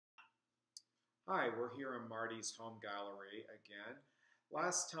Hi, we're here in Marty's home gallery again.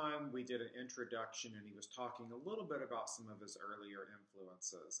 Last time we did an introduction and he was talking a little bit about some of his earlier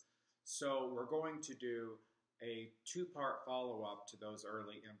influences. So we're going to do a two-part follow-up to those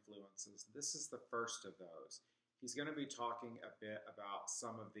early influences. This is the first of those. He's going to be talking a bit about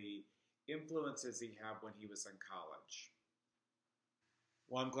some of the influences he had when he was in college.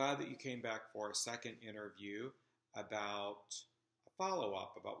 Well, I'm glad that you came back for a second interview about a follow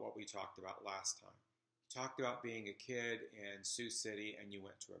up about what we talked about last time. You talked about being a kid in Sioux City and you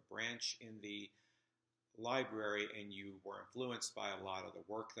went to a branch in the library and you were influenced by a lot of the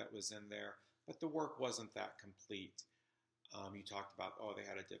work that was in there, but the work wasn't that complete. You talked about, oh, they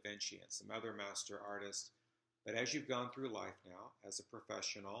had a Da Vinci and some other master artists. But as you've gone through life now, as a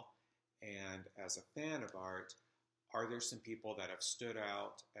professional and as a fan of art, are there some people that have stood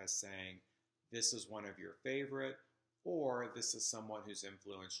out as saying, this is one of your favorite, or this is someone who's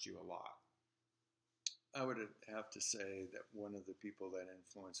influenced you a lot? I would have to say that one of the people that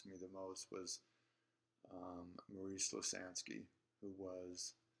influenced me the most was Maurice Lasansky, who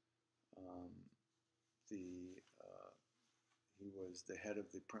was um, the he was the head of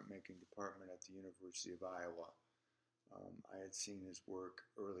the printmaking department at the University of Iowa. I had seen his work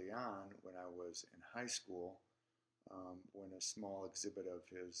early on when I was in high school, when a small exhibit of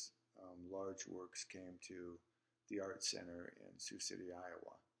his large works came to the Art Center in Sioux City,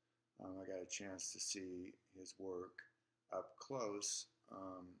 Iowa. I got a chance to see his work up close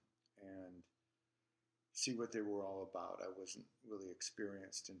and see what they were all about. I wasn't really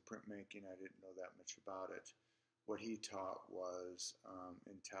experienced in printmaking. I didn't know that much about it. What he taught was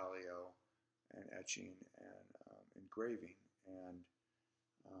intaglio and etching and engraving, and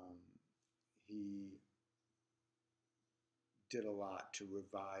um, he did a lot to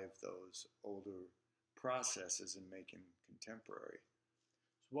revive those older processes and make them contemporary.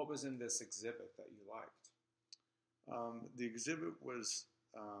 So, what was in this exhibit that you liked? The exhibit was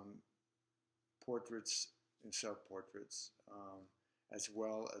portraits and self-portraits, as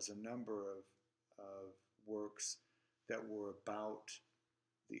well as a number of works that were about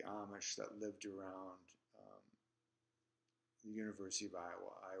the Amish that lived around the University of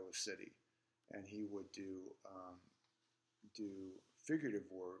Iowa, Iowa City, and he would do figurative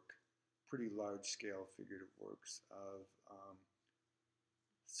work, pretty large-scale figurative works of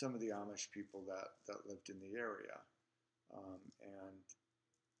some of the Amish people that lived in the area, and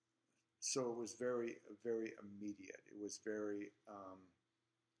so it was very immediate. It was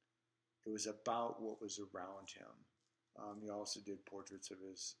about what was around him. He also did portraits of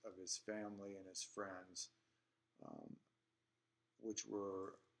his family and his friends, um, which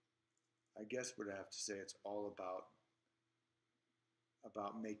were, I guess, would have to say it's all about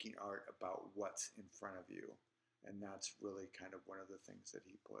making art about what's in front of you, and that's really kind of one of the things that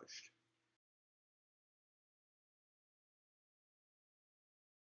he pushed.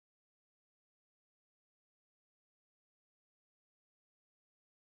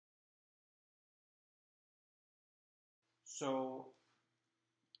 So,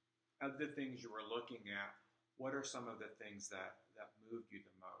 of the things you were looking at, what are some of the things that moved you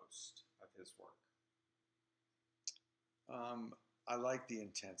the most of his work? Um, I like the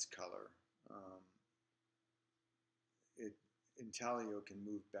intense color. Um, it Intaglio can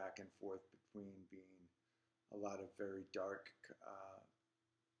move back and forth between being a lot of very dark,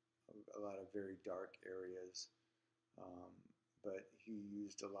 a lot of very dark areas, um, but he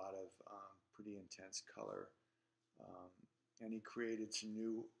used a lot of pretty intense color, um, and he created some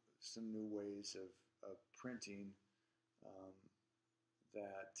new ways of printing um,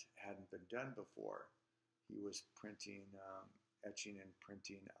 that hadn't been done before. He was printing, etching and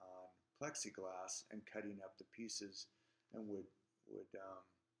printing on plexiglass and cutting up the pieces, and would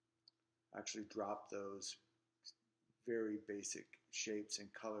actually drop those very basic shapes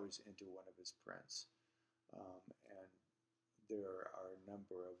and colors into one of his prints. And there are a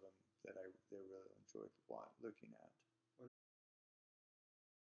number of them that I really enjoyed looking at.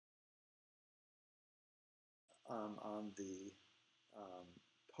 On the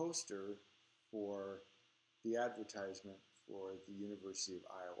poster for the advertisement for the University of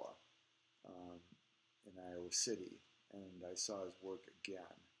Iowa um, in Iowa City, and I saw his work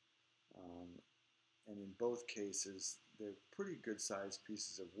again. Um, and in both cases, they're pretty good sized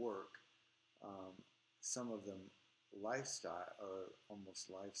pieces of work. Um, some of them lifestyle or almost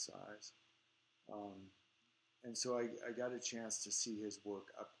life size. Um, and so I got a chance to see his work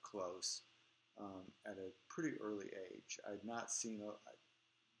up close at a pretty early age. I had not seen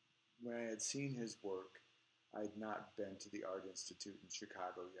when I had seen his work. I had not been to the Art Institute in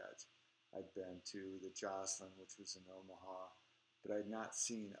Chicago yet. I'd been to the Joslin, which was in Omaha, but I had not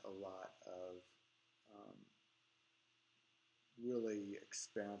seen a lot of um, really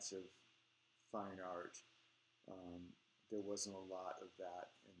expansive fine art. Um, there wasn't a lot of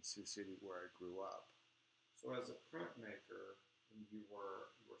that in Sioux City where I grew up. So as a printmaker, you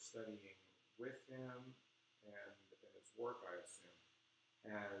were studying with him and his work, I assume.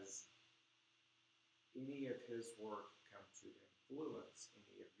 Has any of his work come to influence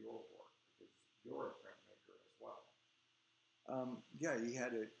any of your work? Because you're a printmaker as well. Yeah, he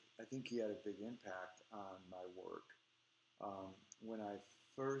had a. I think he had a big impact on my work. When I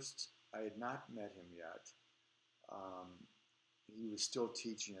had not met him yet. Um, he was still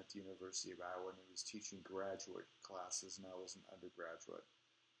teaching at the University of Iowa, and he was teaching graduate classes, and I was an undergraduate.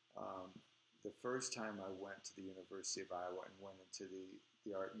 Um, the first time I went to the University of Iowa and went into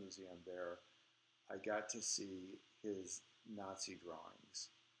the art museum there, I got to see his Nazi drawings,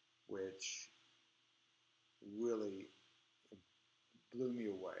 which really blew me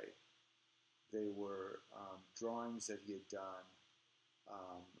away. They were drawings that he had done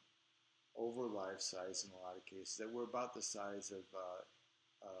um, over life size in a lot of cases that were about the size of a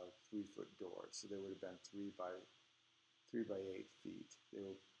 3-foot door. So they would have been 3 by 8 feet. They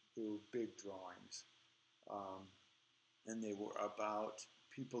were big drawings, um, and they were about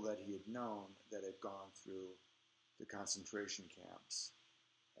people that he had known that had gone through the concentration camps.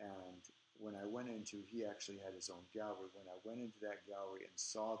 And when I went into, he actually had his own gallery. When I went into that gallery and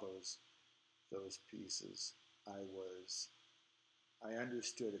saw those pieces, I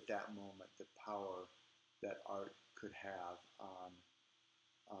understood at that moment the power that art could have on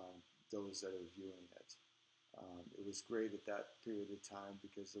those that are viewing it. It was great at that period of time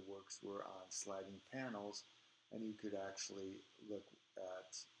because the works were on sliding panels, and you could actually look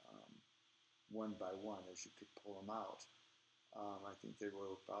at one by one as you could pull them out. I think there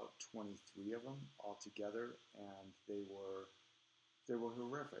were about 23 of them altogether, and they were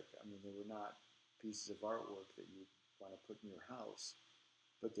horrific. I mean, they were not pieces of artwork that you want to put in your house,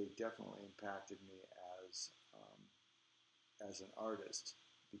 but they definitely impacted me as an artist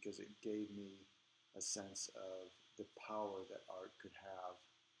because it gave me a sense of the power that art could have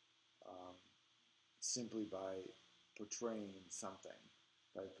um, simply by portraying something,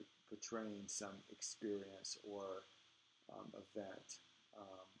 by portraying some experience or event,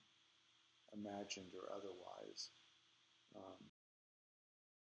 um, imagined or otherwise. Um,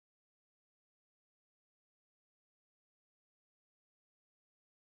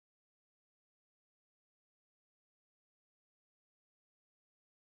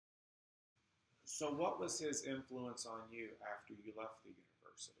 So what was his influence on you after you left the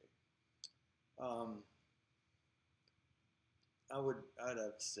university? um, I'd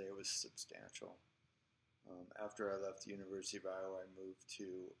have to say it was substantial. After I left the University of Iowa, I moved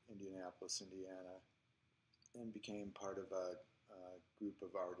to Indianapolis, Indiana, and became part of a group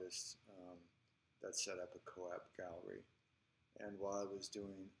of artists that set up a co-op gallery. And while I was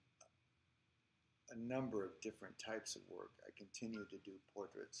doing a number of different types of work, I continued to do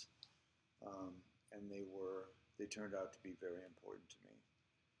portraits, um, and they turned out to be very important to me.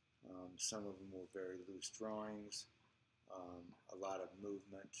 Some of them were very loose drawings, a lot of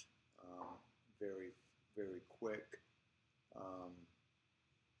movement, very very quick, um,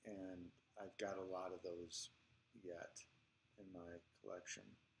 and I've got a lot of those yet in my collection.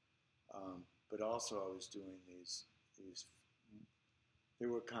 But also, I was doing these. They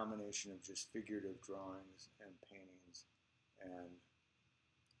were a combination of just figurative drawings and paintings, and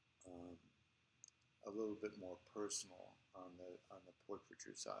um, a little bit more personal on the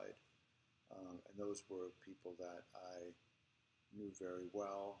portraiture side. And those were people that I knew very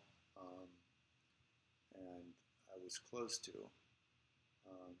well, and I was close to.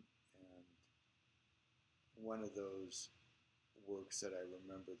 And one of those works that I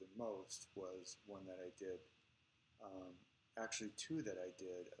remember the most was one that I did, um, actually two that I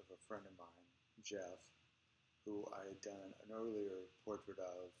did of a friend of mine, Jeff, who I had done an earlier portrait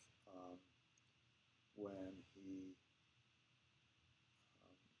of when he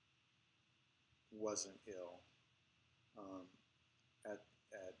wasn't ill. Um,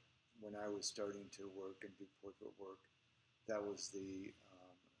 at when I was starting to work and do portrait work, that was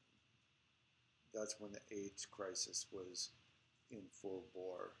that's when the AIDS crisis was in full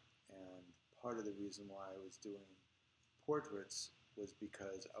bore, and part of the reason why I was doing portraits was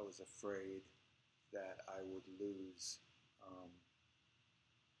because I was afraid that um,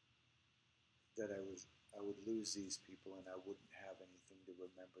 I would lose these people and I wouldn't have anything to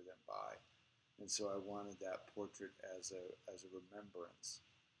remember them by, and so I wanted that portrait as a remembrance.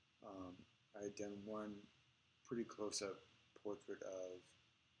 Um, I had done one pretty close up portrait of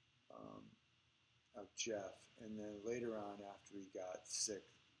Jeff, and then later on, after he got sick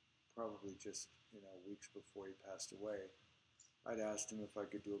probably just weeks before he passed away. I'd asked him if I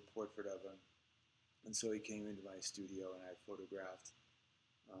could do a portrait of him, and so he came into my studio, and I photographed.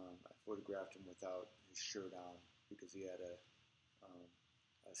 I photographed him without his shirt on because he had a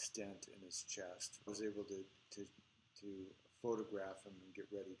stent in his chest. I was able to photograph him and get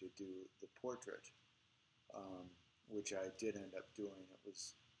ready to do the portrait, which I did end up doing. It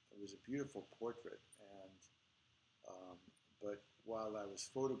was a beautiful portrait, and but while I was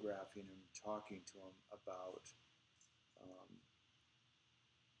photographing him, talking to him um,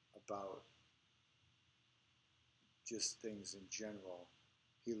 about just things in general,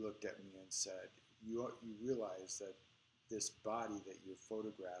 he looked at me and said, "You realize that this body that you're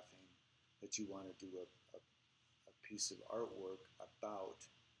photographing, that you want to do a piece of artwork about,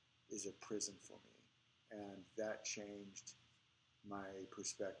 is a prison for me," and that changed my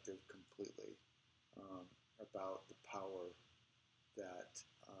perspective completely about the power that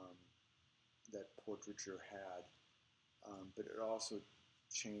that portraiture had. But it also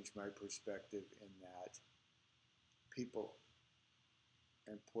changed my perspective in that people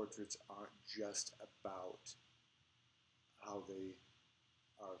and portraits aren't just about how they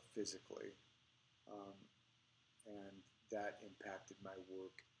are physically. Um, and that impacted my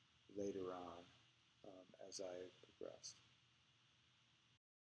work later on as I progressed.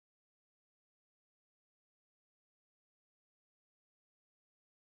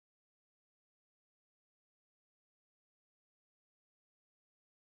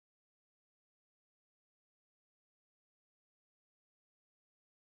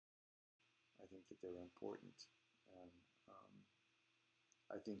 I think that they're important, and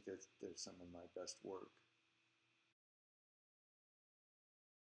I think that they're some of my best work.